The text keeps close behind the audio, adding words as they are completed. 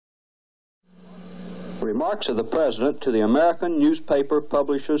Remarks of the President to the American Newspaper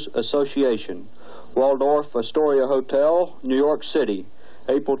Publishers Association, Waldorf Astoria Hotel, New York City,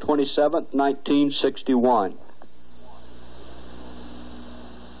 April 27, 1961.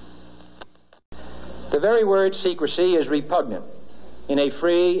 The very word secrecy is repugnant in a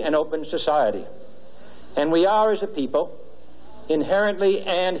free and open society, and we are, as a people, inherently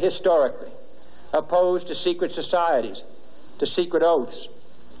and historically opposed to secret societies, to secret oaths,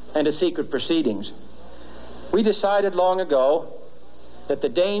 and to secret proceedings. We decided long ago that the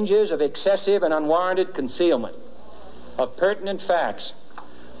dangers of excessive and unwarranted concealment of pertinent facts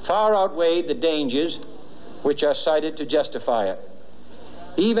far outweighed the dangers which are cited to justify it.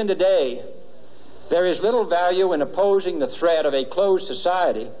 Even today, there is little value in opposing the threat of a closed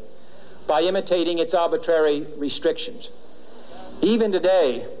society by imitating its arbitrary restrictions. Even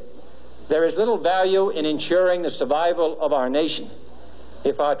today, there is little value in ensuring the survival of our nation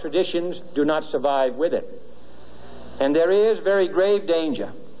if our traditions do not survive with it. And there is very grave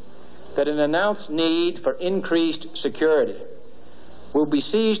danger that an announced need for increased security will be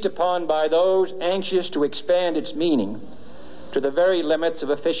seized upon by those anxious to expand its meaning to the very limits of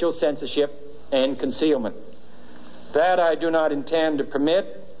official censorship and concealment. That I do not intend to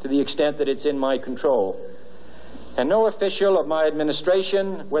permit to the extent that it's in my control. And no official of my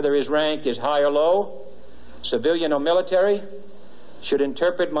administration, whether his rank is high or low, civilian or military, should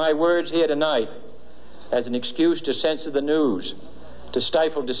interpret my words here tonight as an excuse to censor the news, to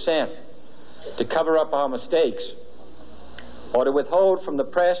stifle dissent, to cover up our mistakes, or to withhold from the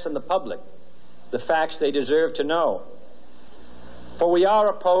press and the public the facts they deserve to know. For we are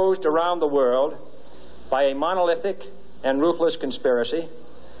opposed around the world by a monolithic and ruthless conspiracy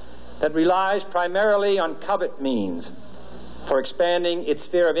that relies primarily on covert means for expanding its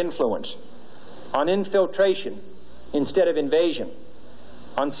sphere of influence, on infiltration instead of invasion,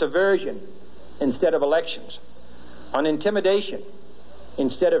 on subversion instead of elections, on intimidation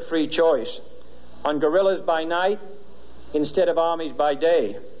instead of free choice, on guerrillas by night instead of armies by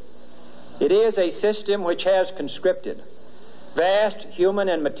day. It is a system which has conscripted vast human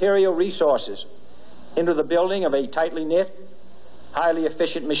and material resources into the building of a tightly knit, highly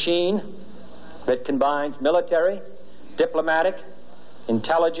efficient machine that combines military, diplomatic,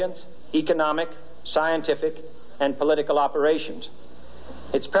 intelligence, economic, scientific, and political operations.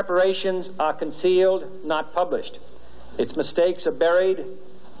 Its preparations are concealed, not published. Its mistakes are buried,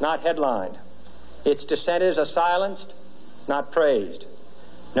 not headlined. Its dissenters are silenced, not praised.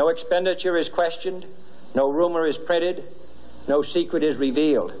 No expenditure is questioned, no rumor is printed, no secret is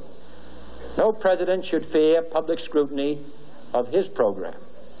revealed. No president should fear public scrutiny of his program,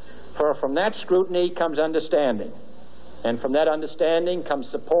 for from that scrutiny comes understanding, and from that understanding comes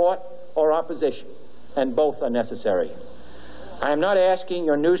support or opposition, and both are necessary. I am not asking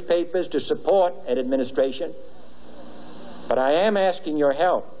your newspapers to support an administration, but I am asking your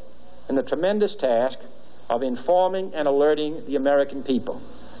help in the tremendous task of informing and alerting the American people.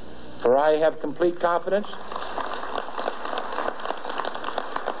 For I have complete confidence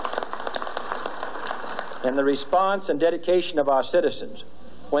in the response and dedication of our citizens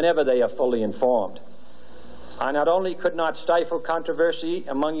whenever they are fully informed. I not only could not stifle controversy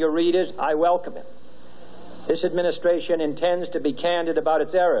among your readers, I welcome it. This administration intends to be candid about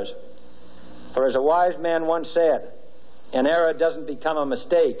its errors. For as a wise man once said, an error doesn't become a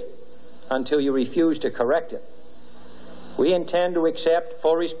mistake until you refuse to correct it. We intend to accept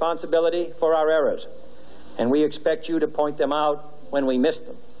full responsibility for our errors, and we expect you to point them out when we miss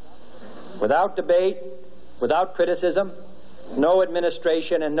them. Without debate, without criticism, no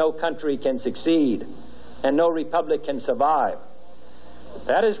administration and no country can succeed, and no republic can survive.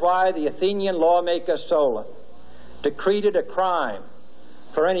 That is why the Athenian lawmaker Solon decreed it a crime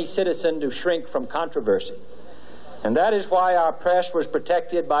for any citizen to shrink from controversy. And that is why our press was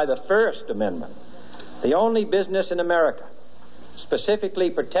protected by the First Amendment, the only business in America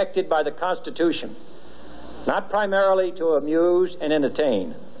specifically protected by the Constitution, not primarily to amuse and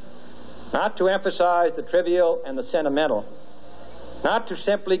entertain, not to emphasize the trivial and the sentimental, not to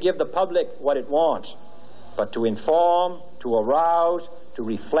simply give the public what it wants, but to inform, to arouse, to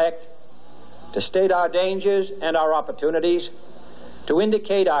reflect, to state our dangers and our opportunities, to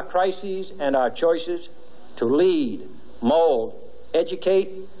indicate our crises and our choices, to lead, mold, educate,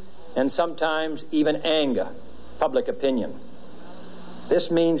 and sometimes even anger public opinion.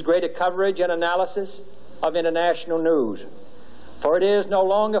 This means greater coverage and analysis of international news, for it is no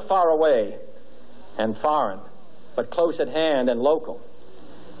longer far away and foreign, but close at hand and local.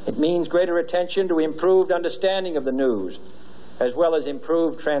 It means greater attention to improved understanding of the news, as well as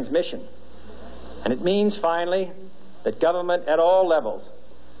improved transmission. And it means, finally, that government at all levels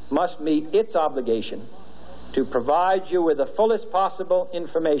must meet its obligation to provide you with the fullest possible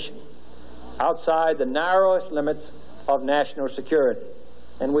information outside the narrowest limits of national security,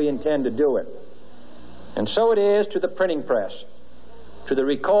 and we intend to do it. And so it is to the printing press, to the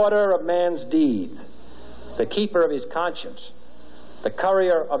recorder of man's deeds, the keeper of his conscience, the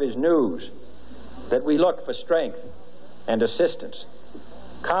courier of his news, that we look for strength and assistance,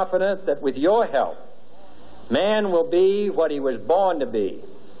 confident that with your help, man will be what he was born to be,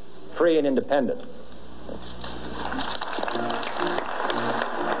 free and independent.